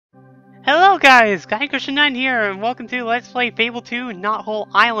Hello guys, Christian9 here, and welcome to Let's Play Fable 2 Knothole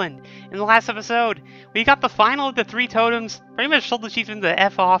Island. In the last episode, we got the final of the 3 totems, pretty much told the Chieftain to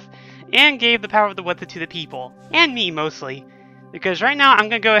F off, and gave the power of the weather to the people. And me, mostly. Because right now, I'm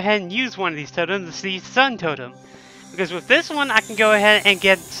going to go ahead and use one of these totems, the Sun Totem. Because with this one, I can go ahead and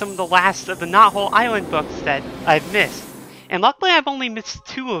get some of the last of the Knothole Island books that I've missed. And luckily, I've only missed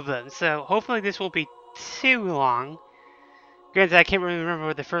 2 of them, so hopefully this won't be too long. Granted, I can't really remember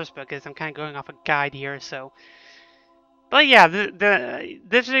what the first book is. I'm kind of going off a guide here, so... But yeah,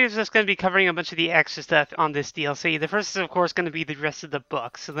 this video is just going to be covering a bunch of the extra stuff on this DLC. The first is, of course, going to be the rest of the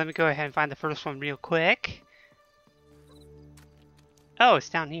book. So let me go ahead and find the first one real quick. Oh, it's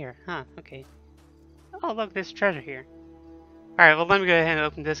down here. Huh, okay. Oh, look, there's treasure here. Alright, well, let me go ahead and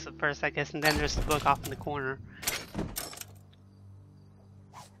open this up first, I guess, and then there's the book off in the corner.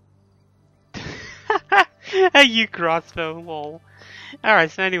 You crossbow, lol.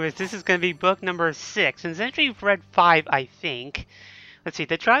 Alright, so anyways, this is going to be book number 6. And since we've read 5, I think. Let's see,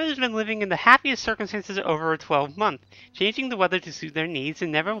 the tribe has been living in the happiest circumstances over a 12-month, changing the weather to suit their needs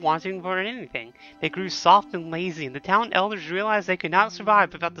and never wanting for anything. They grew soft and lazy, and the town elders realized they could not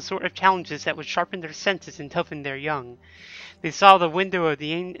survive without the sort of challenges that would sharpen their senses and toughen their young. They saw the wisdom of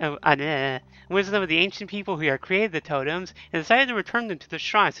the ancient people who had created the totems and decided to return them to the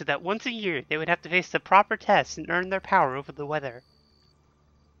shrine so that once a year they would have to face the proper tests and earn their power over the weather.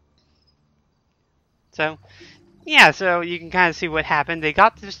 So, yeah, so you can kind of see what happened. They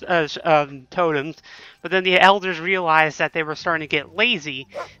got this totems, but then the elders realized that they were starting to get lazy,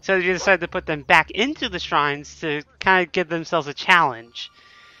 so they decided to put them back into the shrines to kind of give themselves a challenge,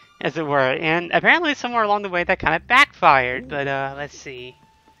 as it were. And apparently somewhere along the way that kind of backfired, but let's see.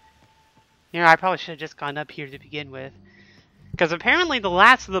 You know, I probably should have just gone up here to begin with. Because apparently the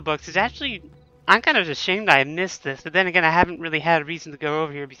last of the books is actually... I'm kind of ashamed I missed this, but then again I haven't really had a reason to go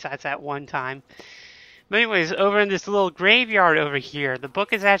over here besides that one time. But anyways, over in this little graveyard over here, the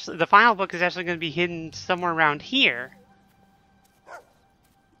final book is actually going to be hidden somewhere around here.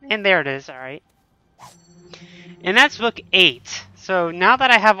 And there it is, alright. And that's book 8. So now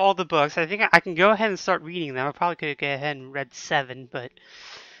that I have all the books, I think I can go ahead and start reading them. I probably could go ahead and read 7, but...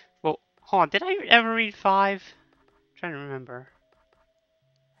 Well, hold on, did I ever read 5? I'm trying to remember.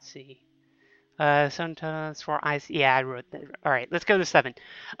 Let's see. Sometimes for ice. Yeah, I wrote that. Alright, let's go to 7.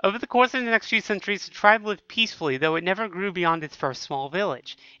 Over the course of the next few centuries, the tribe lived peacefully, though it never grew beyond its first small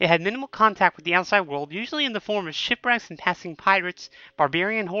village. It had minimal contact with the outside world, usually in the form of shipwrecks and passing pirates,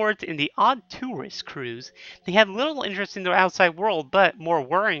 barbarian hordes, and the odd tourist crews. They had little interest in the outside world, but, more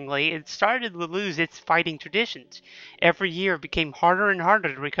worryingly, it started to lose its fighting traditions. Every year it became harder and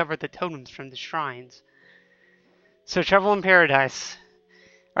harder to recover the totems from the shrines. So, trouble in paradise.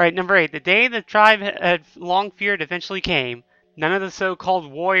 Alright, number 8. The day the tribe had long feared eventually came. None of the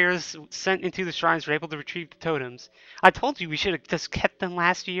so-called warriors sent into the shrines were able to retrieve the totems. I told you we should have just kept them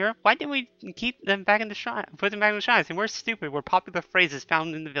last year. Why didn't we keep them back in the shrine? Put them back in the shrines? And we're stupid. We're popular phrases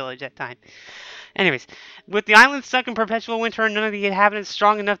found in the village at that time. Anyways, with the island stuck in perpetual winter and none of the inhabitants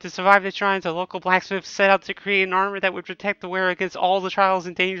strong enough to survive the shrines, a local blacksmith set out to create an armor that would protect the wearer against all the trials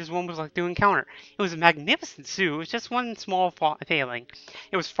and dangers one was like to encounter. It was a magnificent suit. It was just one small failing.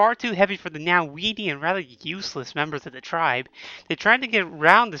 It was far too heavy for the now weedy and rather useless members of the tribe. They tried to get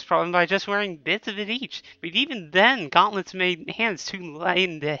around this problem by just wearing bits of it each, but even then, gauntlets made hands too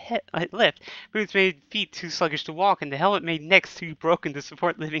light to lift, boots made feet too sluggish to walk, and the helmet made necks too broken to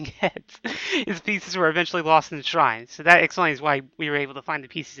support living heads. Its pieces were eventually lost in the shrine, so that explains why we were able to find the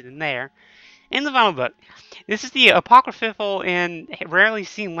pieces in there. In the final book, this is the apocryphal and rarely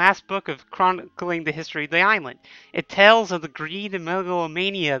seen last book of chronicling the history of the island. It tells of the greed and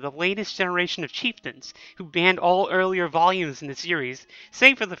megalomania of the latest generation of chieftains, who banned all earlier volumes in the series,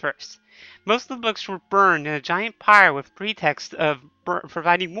 save for the first. Most of the books were burned in a giant pyre with pretext of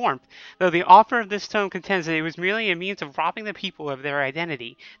providing warmth, though the author of this tome contends that it was merely a means of robbing the people of their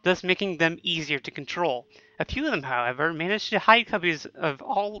identity, thus making them easier to control. A few of them, however, managed to hide copies of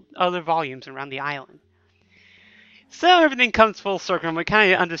all other volumes around the island. So everything comes full circle, and we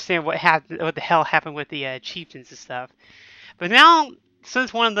kind of understand what the hell happened with the chieftains and stuff. But now,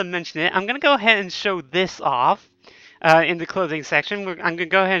 since one of them mentioned it, I'm going to go ahead and show this off. In the clothing section, I'm going to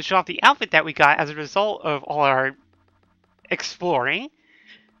go ahead and show off the outfit that we got as a result of all our exploring.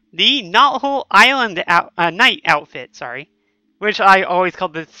 The Knothole Island night outfit, sorry. Which I always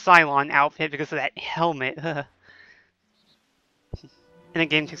called the Cylon outfit because of that helmet. And the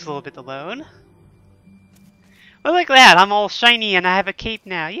game takes a little bit to load. Well, look at that, I'm all shiny and I have a cape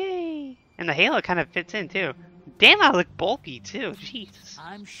now, yay! And the halo kind of fits in too. Damn, I look bulky too. Jesus.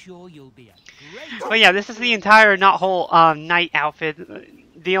 I'm sure you'll be a great. But yeah, this is the entire Knothole night outfit.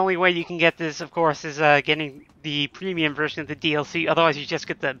 the only way you can get this, of course, is getting the premium version of the DLC. Otherwise, you just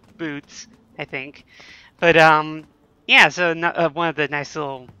get the boots, I think. But yeah. So one of the nice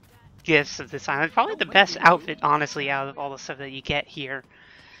little gifts of this island, probably the best outfit, honestly, out of all the stuff that you get here.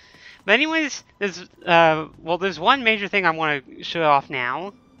 But anyways, there's one major thing I want to show off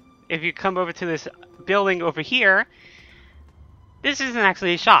now. If you come over to this building over here, this isn't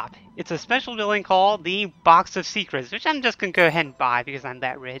actually a shop. It's a special building called the Box of Secrets, which I'm just going to go ahead and buy because I'm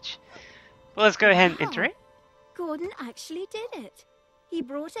that rich. But let's go ahead and enter it. Gordon actually did it. He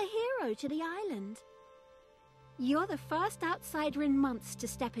brought a hero to the island. You're the first outsider in months to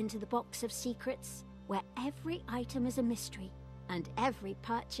step into the Box of Secrets, where every item is a mystery and every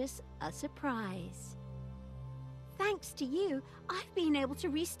purchase a surprise. Thanks to you, I've been able to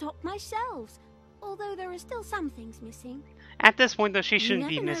restock my shelves, although there are still some things missing. At this point, though, she shouldn't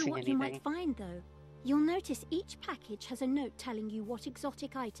be missing anything. You never know what you might find, though. You'll notice each package has a note telling you what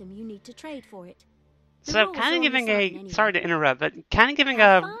exotic item you need to trade for it. So, kind of giving a, sorry to interrupt, but kind of giving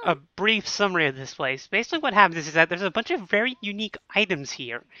a brief summary of this place. Basically what happens is that there's a bunch of very unique items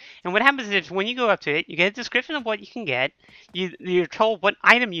here. And what happens is when you go up to it, you get a description of what you can get, you're told what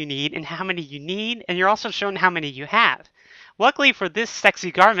item you need and how many you need, and you're also shown how many you have. Luckily for this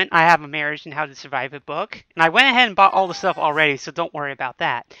sexy garment, I have a Marriage and How to Survive It book, and I went ahead and bought all the stuff already, so don't worry about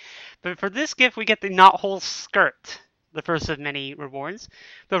that. But for this gift, we get the Knothole skirt, the first of many rewards.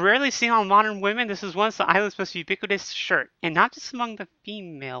 Though rarely seen on modern women, this is once the island's most ubiquitous shirt, and not just among the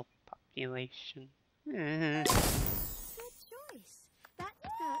female population. Good choice. That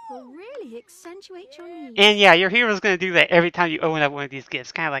skirt will really accentuate your needs. And yeah, your hero's going to do that every time you open up one of these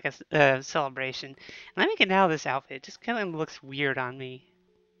gifts, kind of like a celebration. Let me get out of this outfit. It just kind of looks weird on me.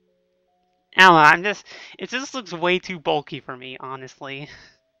 I don't know, it just looks way too bulky for me, honestly.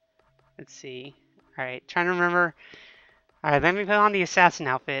 Let's see. Alright, trying to remember. Alright, let me put on the assassin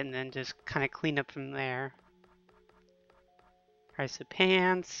outfit and then just kind of clean up from there. Alright, so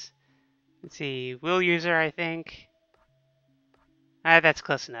pants. Let's see, wheel user, I think. That's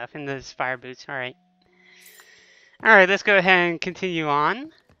close enough. And those fire boots, alright. Alright, let's go ahead and continue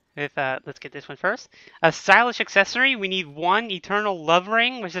on. Let's get this one first. A stylish accessory, we need one Eternal Love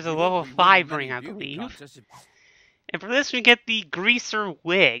Ring, which is a level 5 ring, I believe. And for this, we get the Greaser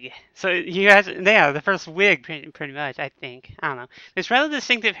Wig. So you guys, yeah, the first wig, pretty much, I think. I don't know. This rather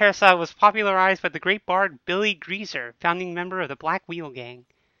distinctive hairstyle was popularized by the great bard Billy Greaser, founding member of the Black Wheel Gang.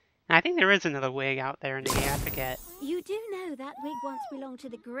 And I think there is another wig out there in the game, I forget. You do know that wig once belonged to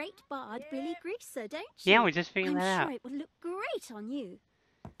the great bard Billy Greaser, don't you? Yeah, we just figured that out. I'm sure it would look great on you.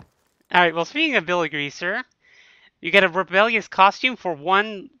 Alright, well, speaking of Billy Greaser, you get a rebellious costume for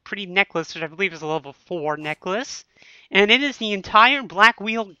one pretty necklace, which I believe is a level 4 necklace. And it is the entire Black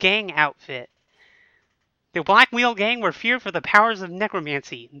Wheel Gang outfit. The Black Wheel Gang were feared for the powers of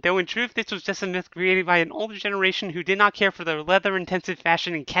necromancy, though in truth this was just a myth created by an older generation who did not care for their leather-intensive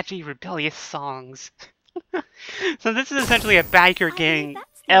fashion and catchy, rebellious songs. So this is essentially a biker gang,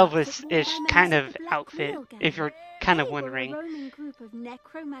 Elvis-ish kind of outfit, if you're kind of wondering. They were a roaming group of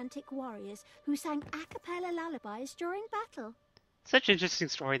necromantic warriors who sang a cappella lullabies during battle. Such an interesting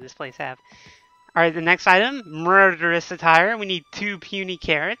story this place have. Alright, the next item, murderous attire. We need 2 puny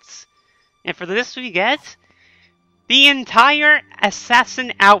carrots. And for this we get the entire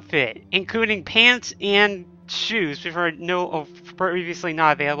assassin outfit, including pants and shoes, which are previously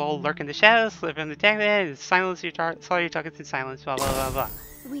not available. Lurk in the shadows, live in the tech, silence your targets in silence, blah blah blah blah.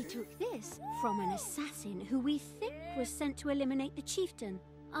 We took this from an assassin who we think was sent to eliminate the Chieftain.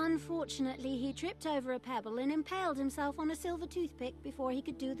 Unfortunately, he tripped over a pebble and impaled himself on a silver toothpick before he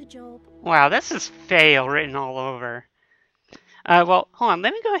could do the job. Wow, this is fail written all over. Well, hold on.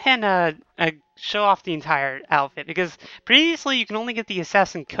 Let me go ahead and show off the entire outfit, because previously you can only get the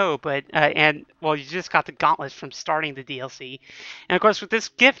assassin coat, but you just got the gauntlets from starting the DLC. And of course, with this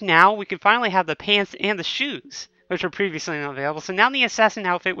gift now, we can finally have the pants and the shoes, which were previously not available. So now the assassin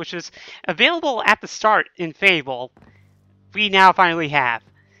outfit, which was available at the start in Fable, we now finally have.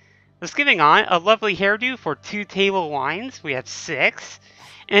 Let's moving on, a lovely hairdo for 2 table wines. We have 6.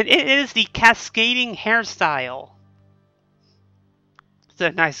 And it is the cascading hairstyle. It's a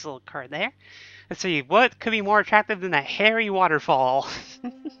nice little card there. Let's see, what could be more attractive than a hairy waterfall?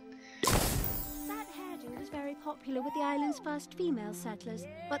 That hairdo was very popular with the island's first female settlers,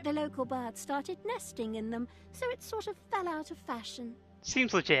 but the local birds started nesting in them, so it sort of fell out of fashion.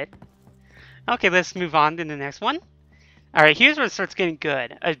 Seems legit. Okay, let's move on to the next one. Alright, here's where it starts getting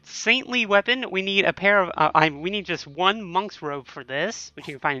good. A saintly weapon. We need a pair of... we need just 1 monk's robe for this, which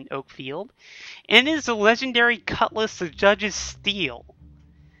you can find in Oakfield. And it is the legendary cutlass, the Judge's Steel.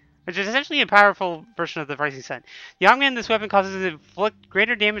 which is essentially a powerful version of the Rising Sun. The augment in this weapon causes it to inflict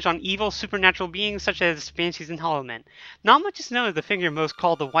greater damage on evil supernatural beings such as banshees and hollow men. Not much is known of the figure most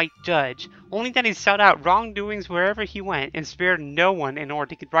called the White Judge, only that he sought out wrongdoings wherever he went and spared no one in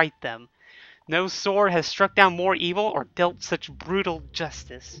order to right them. No sword has struck down more evil or dealt such brutal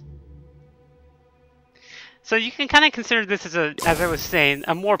justice. So you can kind of consider this as I was saying,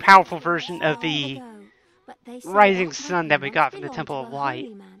 a more powerful version of the Rising Sun that we got from the Temple of Light.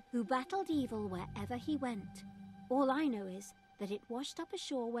 Who battled evil wherever he went. All I know is that it washed up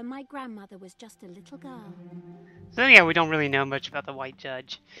ashore when my grandmother was just a little girl. So yeah, we don't really know much about the White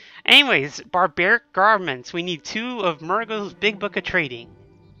Judge. Anyways, barbaric garments. We need 2 of Murgo's Big Book of Trading.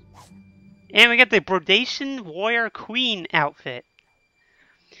 And we get the Brodation Warrior Queen outfit.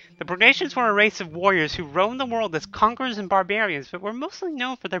 The Brodations were a race of warriors who roamed the world as conquerors and barbarians, but were mostly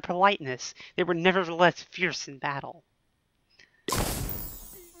known for their politeness. They were nevertheless fierce in battle.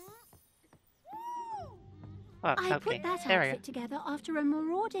 Oh, I put that outfit together after a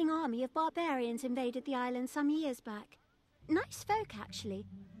marauding army of barbarians invaded the island some years back. Nice folk, actually.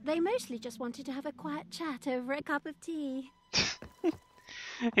 They mostly just wanted to have a quiet chat over a cup of tea.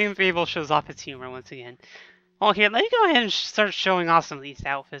 And Fable shows off its humor once again. Well, here, let me go ahead and start showing off some of these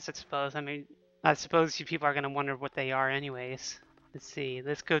outfits, I suppose. I mean, I suppose you people are going to wonder what they are anyways. Let's see.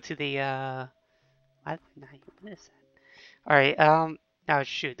 Let's go to the, what is that? Alright, oh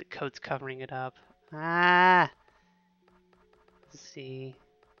shoot, the code's covering it up. Let's see.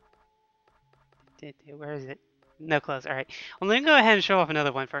 Where is it? No clothes. Alright. Well, let me go ahead and show off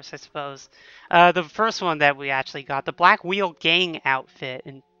another one first, I suppose. The first one that we actually got, the Black Wheel Gang outfit.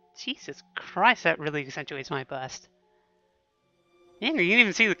 And Jesus Christ, that really accentuates my bust. And you can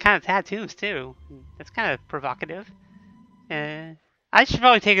even see the kind of tattoos, too. That's kind of provocative. I should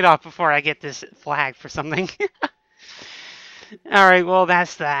probably take it off before I get this flagged for something. Alright, well,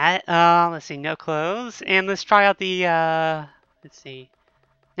 that's that. Let's see, no clothes. And let's try out the, let's see.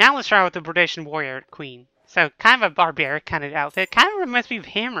 Now let's try out the Brodation Warrior Queen. So, kind of a barbaric kind of outfit. Kind of reminds me of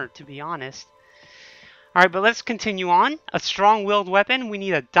Hammer, to be honest. Alright, but let's continue on. A strong-willed weapon. We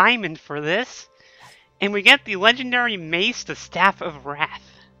need a diamond for this. And we get the legendary mace, the Staff of Wrath.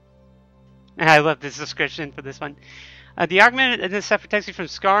 And I love this description for this one. The augment in this set protects you from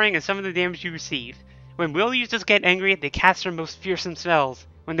scarring and some of the damage you receive. When will users get angry, they cast their most fearsome spells.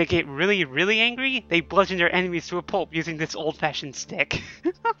 When they get really, really angry, they bludgeon their enemies to a pulp using this old-fashioned stick.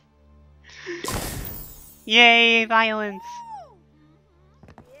 Yay, violence!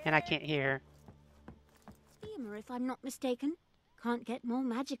 And I can't hear. If I'm not mistaken, can't get more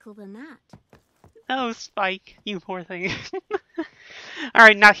magical than that. Oh, Spike, you poor thing.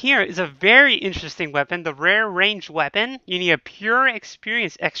 Alright, now here is a very interesting weapon, the rare ranged weapon. You need a pure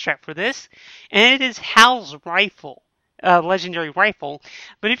experience extract for this, and it is Hal's rifle, legendary rifle.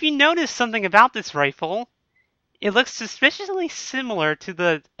 But if you notice something about this rifle, it looks suspiciously similar to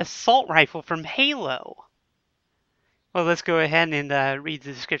the assault rifle from Halo. Well, let's go ahead and read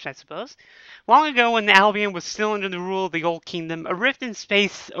the description, I suppose. Long ago, when the Albion was still under the rule of the Old Kingdom, a rift in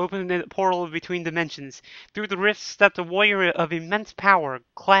space opened a portal between dimensions. Through the rift stepped a warrior of immense power,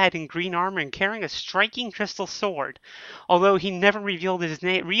 clad in green armor and carrying a striking crystal sword. Although he never revealed his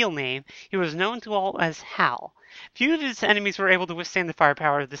real name, he was known to all as Hal. Few of his enemies were able to withstand the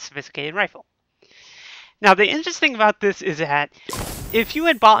firepower of this sophisticated rifle. Now, the interesting thing about this is that if you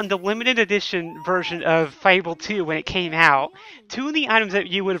had bought the limited edition version of Fable 2 when it came out, 2 of the items that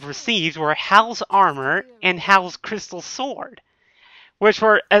you would have received were Hal's armor and Hal's crystal sword, which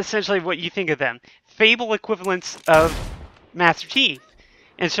were essentially what you think of them. Fable equivalents of Master Chief.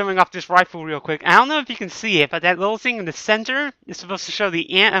 And showing off this rifle real quick. I don't know if you can see it, but that little thing in the center is supposed to show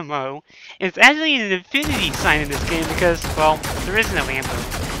the ammo. It's actually an infinity sign in this game because, well, there is no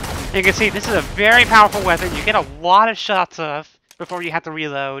ammo. You can see this is a very powerful weapon. You get a lot of shots off before you have to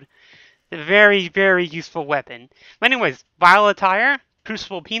reload. A very, very useful weapon. But anyways, Vile Attire,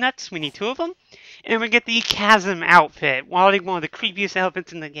 Crucible Peanuts, we need 2 of them. And we get the Chasm outfit, one of the creepiest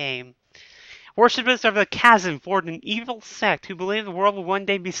outfits in the game. Worshippers of the Chasm formed an evil sect who believed the world would one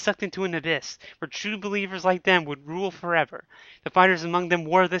day be sucked into an abyss, where true believers like them would rule forever. The fighters among them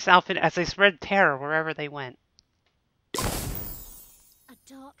wore this outfit as they spread terror wherever they went. A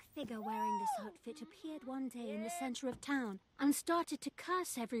dark figure wearing this outfit appeared one day in the center of town and started to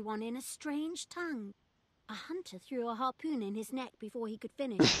curse everyone in a strange tongue. A hunter threw a harpoon in his neck before he could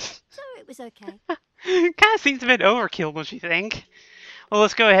finish, so it was okay. Kind of seems a bit overkill, don't you think? Well,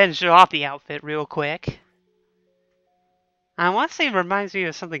 let's go ahead and show off the outfit real quick. I want to say it reminds me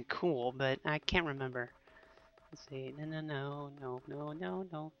of something cool, but I can't remember. Let's see. No.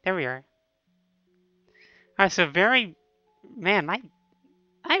 There we are. Alright, so very... Man, my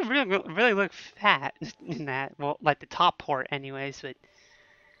I really look fat in that. Well, like the top part, anyways. But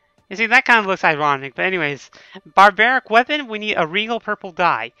you see, that kind of looks ironic. But anyways, barbaric weapon. We need a regal purple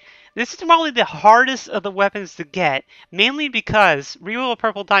dye. This is probably the hardest of the weapons to get, mainly because regal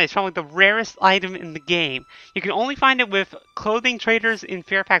purple dye is probably the rarest item in the game. You can only find it with clothing traders in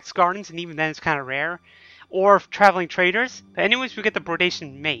Fairfax Gardens, and even then it's kind of rare, or traveling traders. But anyways, we get the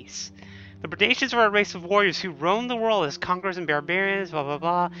Brodation Mace. The Brodations were a race of warriors who roamed the world as conquerors and barbarians, blah blah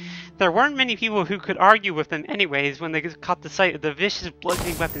blah. There weren't many people who could argue with them anyways when they caught the sight of the vicious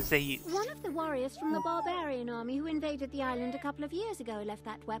bludgeoning weapons they used. One of the warriors from the barbarian army who invaded the island a couple of years ago left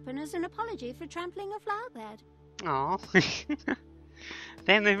that weapon as an apology for trampling a flower bed. Aw.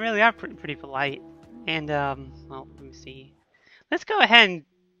 Damn, they really are pretty polite. And, well, let me see. Let's go ahead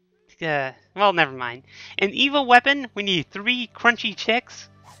and, well, never mind. An evil weapon, we need 3 crunchy chicks.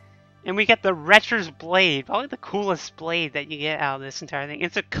 And we get the Retcher's Blade, probably the coolest blade that you get out of this entire thing.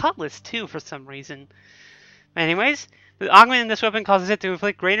 It's a cutlass, too, for some reason. But anyways, the augment in this weapon causes it to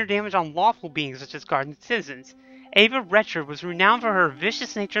inflict greater damage on lawful beings, such as guards and citizens. Ava Retcher was renowned for her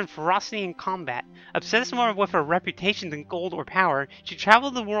vicious nature and ferocity in combat. Obsessed more with her reputation than gold or power, she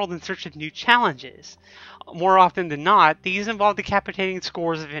traveled the world in search of new challenges. More often than not, these involved decapitating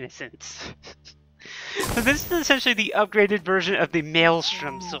scores of innocents. So this is essentially the upgraded version of the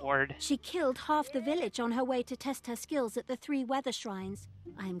Maelstrom sword. She killed half the village on her way to test her skills at the 3 weather shrines.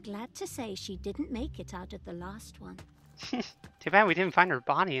 I am glad to say she didn't make it out of the last one. Too bad we didn't find her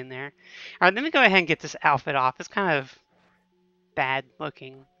body in there. Alright, let me go ahead and get this outfit off. It's kind of bad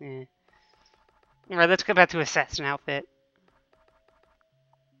looking. Alright, let's go back to assassin outfit.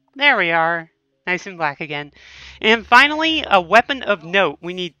 There we are. Nice and black again. And finally, a weapon of note.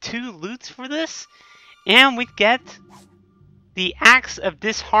 We need 2 loots for this. And we get the Axe of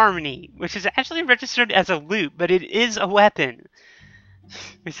Disharmony, which is actually registered as a loot, but it is a weapon.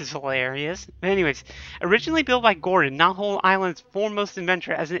 This is hilarious. But anyways, originally built by Gordon, Knothole Island's foremost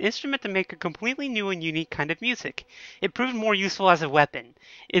inventor, as an instrument to make a completely new and unique kind of music. It proved more useful as a weapon.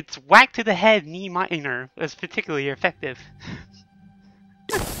 Its whack to the head knee minor was particularly effective.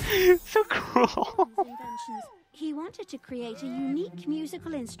 So cruel. He wanted to create a unique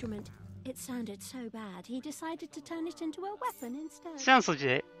musical instrument. It sounded so bad, he decided to turn it into a weapon instead. Sounds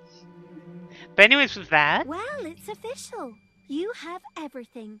legit. But anyways, with that... Well, it's official. You have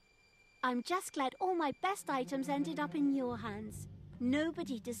everything. I'm just glad all my best items ended up in your hands.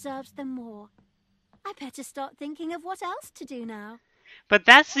 Nobody deserves them more. I better start thinking of what else to do now. But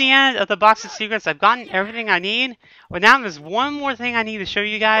that's the end of the box of secrets. I've gotten everything I need. But now there's one more thing I need to show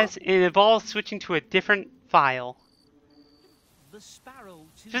you guys. It involves switching to a different file.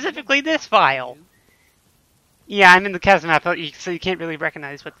 Specifically this file. Yeah, I'm in the chasm map, so you can't really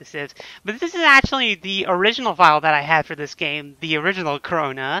recognize what this is. But this is actually the original file that I had for this game. The original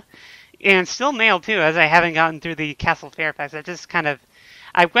Chrona. And still nailed too, as I haven't gotten through the Castle Fairfax.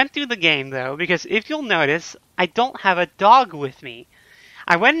 I went through the game though, because if you'll notice, I don't have a dog with me.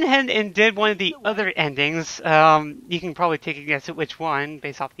 I went ahead and did one of the other endings. You can probably take a guess at which one,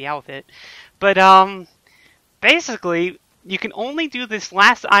 based off the outfit. But, basically, you can only do this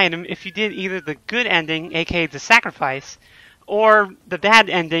last item if you did either the good ending, aka the sacrifice, or the bad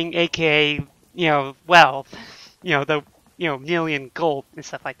ending, aka, wealth. The million gold and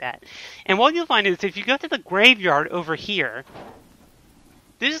stuff like that. And what you'll find is if you go to the graveyard over here,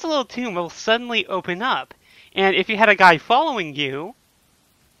 this little tomb will suddenly open up. And if you had a guy following you,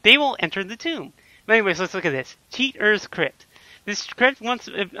 they will enter the tomb. But anyways, let's look at this. Cheater's Crypt. This crypt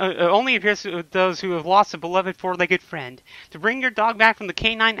only appears to those who have lost a beloved 4-legged friend. To bring your dog back from the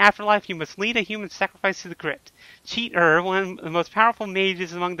canine afterlife, you must lead a human sacrifice to the crypt. Cheater, one of the most powerful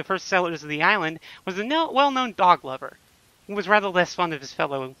mages among the first settlers of the island, was a well-known dog lover. He was rather less fond of his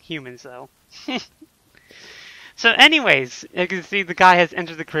fellow humans, though. So anyways, you can see the guy has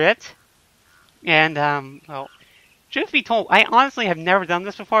entered the crypt. And, well, truth be told, I honestly have never done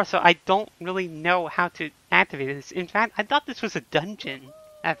this before, so I don't really know how to activate this. In fact, I thought this was a dungeon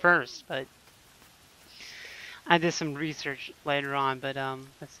at first, but I did some research later on. But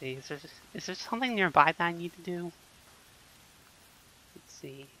let's see, is there something nearby that I need to do? Let's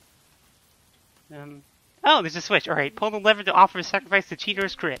see. Oh, there's a switch. All right, pull the lever to offer a sacrifice to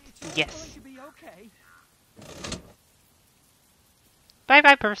Cheater's Crypt. Yes. Bye,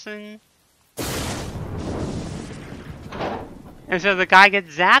 bye, person. And so the guy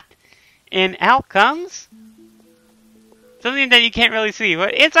gets zapped, and out comes something that you can't really see.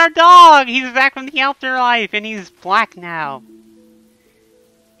 But it's our dog! He's back from the afterlife, and he's black now.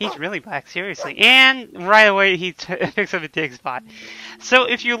 He's really black, seriously. And right away, he picks up a dig spot. So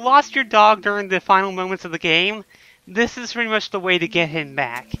if you lost your dog during the final moments of the game, this is pretty much the way to get him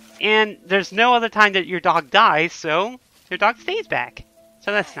back. And there's no other time that your dog dies, so your dog stays back.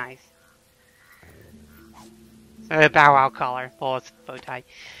 So that's nice. So Bow Wow collar, well, it's bow tie.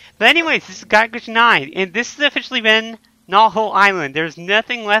 But anyways, this is Guybrush 9, and this has officially been Knothole Island. There's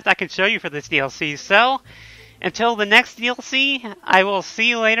nothing left I can show you for this DLC, so until the next DLC, I will see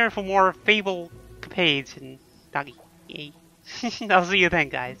you later for more Fable capades and doggy. Yay. I'll see you then,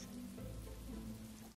 guys.